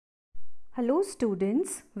Hello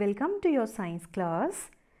students, welcome to your science class.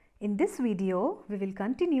 In this video, we will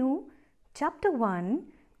continue chapter 1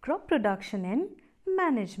 crop production and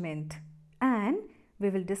management, and we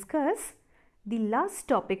will discuss the last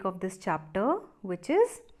topic of this chapter, which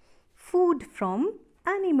is food from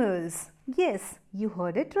animals. Yes, you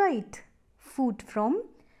heard it right. Food from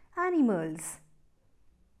animals.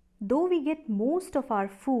 Though we get most of our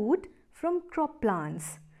food from crop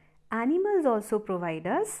plants, animals also provide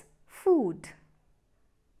us food.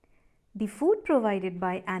 The food provided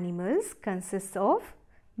by animals consists of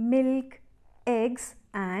milk, eggs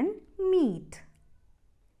and meat.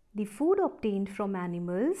 The food obtained from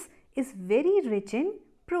animals is very rich in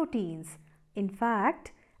proteins. In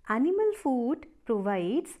fact, animal food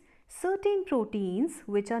provides certain proteins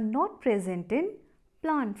which are not present in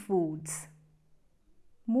plant foods.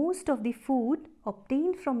 Most of the food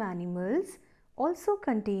obtained from animals also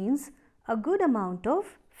contains a good amount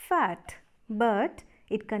of fat, but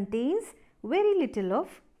it contains very little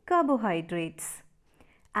of carbohydrates.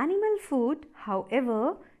 Animal food,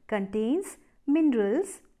 however, contains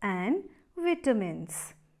minerals and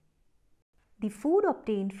vitamins. The food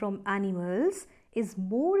obtained from animals is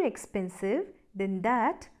more expensive than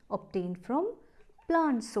that obtained from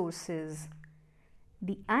plant sources.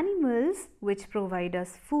 The animals which provide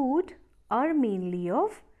us food are mainly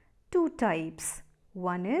of two types.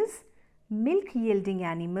 One is milk yielding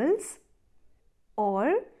animals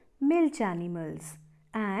or milch animals,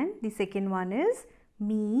 and the second one is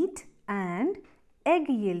meat and egg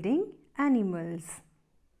yielding animals.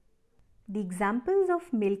 The examples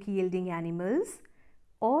of milk yielding animals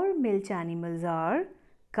or milch animals are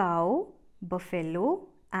cow, buffalo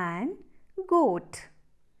and goat.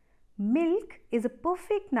 Milk is a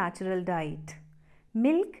perfect natural diet.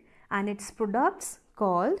 Milk and its products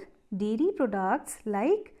called dairy products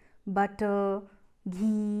like butter,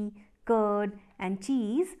 ghee, curd and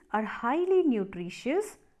cheese are highly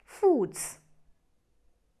nutritious foods.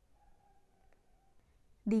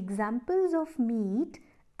 The examples of meat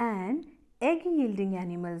and egg yielding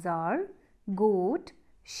animals are goat,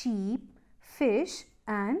 sheep, fish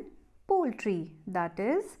and poultry, that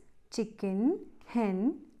is chicken,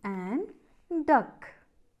 hen and duck.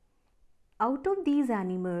 Out of these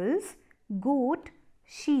animals, goat,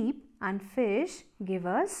 sheep and fish give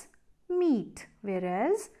us meat,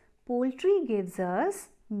 whereas poultry gives us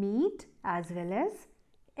meat as well as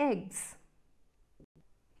eggs.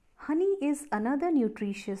 Honey is another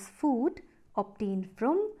nutritious food obtained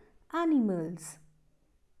from animals.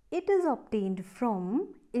 It is obtained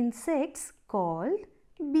from insects called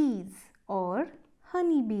bees or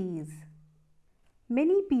honeybees.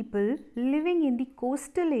 Many people living in the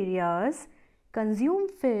coastal areas consume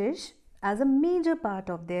fish as a major part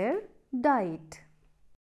of their diet.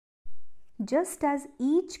 Just as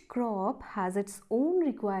each crop has its own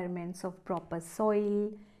requirements of proper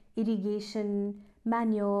soil, irrigation,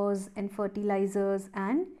 manures and fertilizers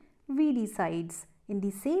and weedicides, in the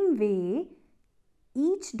same way,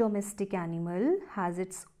 each domestic animal has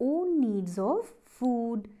its own needs of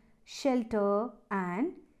food, shelter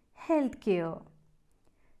and health care.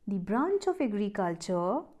 The branch of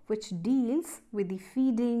agriculture which deals with the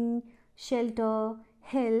feeding, shelter,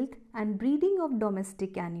 health and breeding of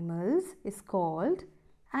domestic animals is called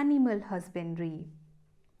animal husbandry.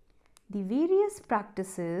 The various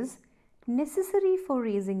practices necessary for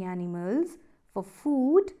raising animals for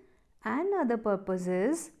food and other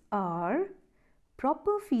purposes are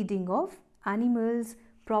proper feeding of animals,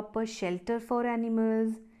 proper shelter for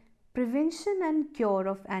animals, prevention and cure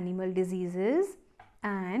of animal diseases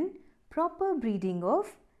and proper breeding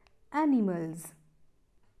of animals.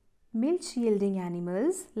 Milk yielding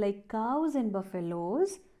animals like cows and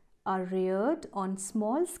buffaloes are reared on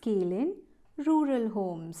small scale in rural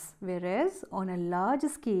homes, whereas on a large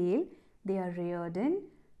scale they are reared in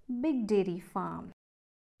big dairy farms.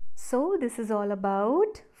 So this is all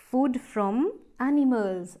about food from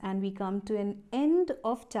animals, and we come to an end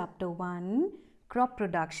of chapter 1 crop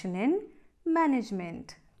production and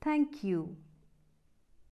management. Thank you.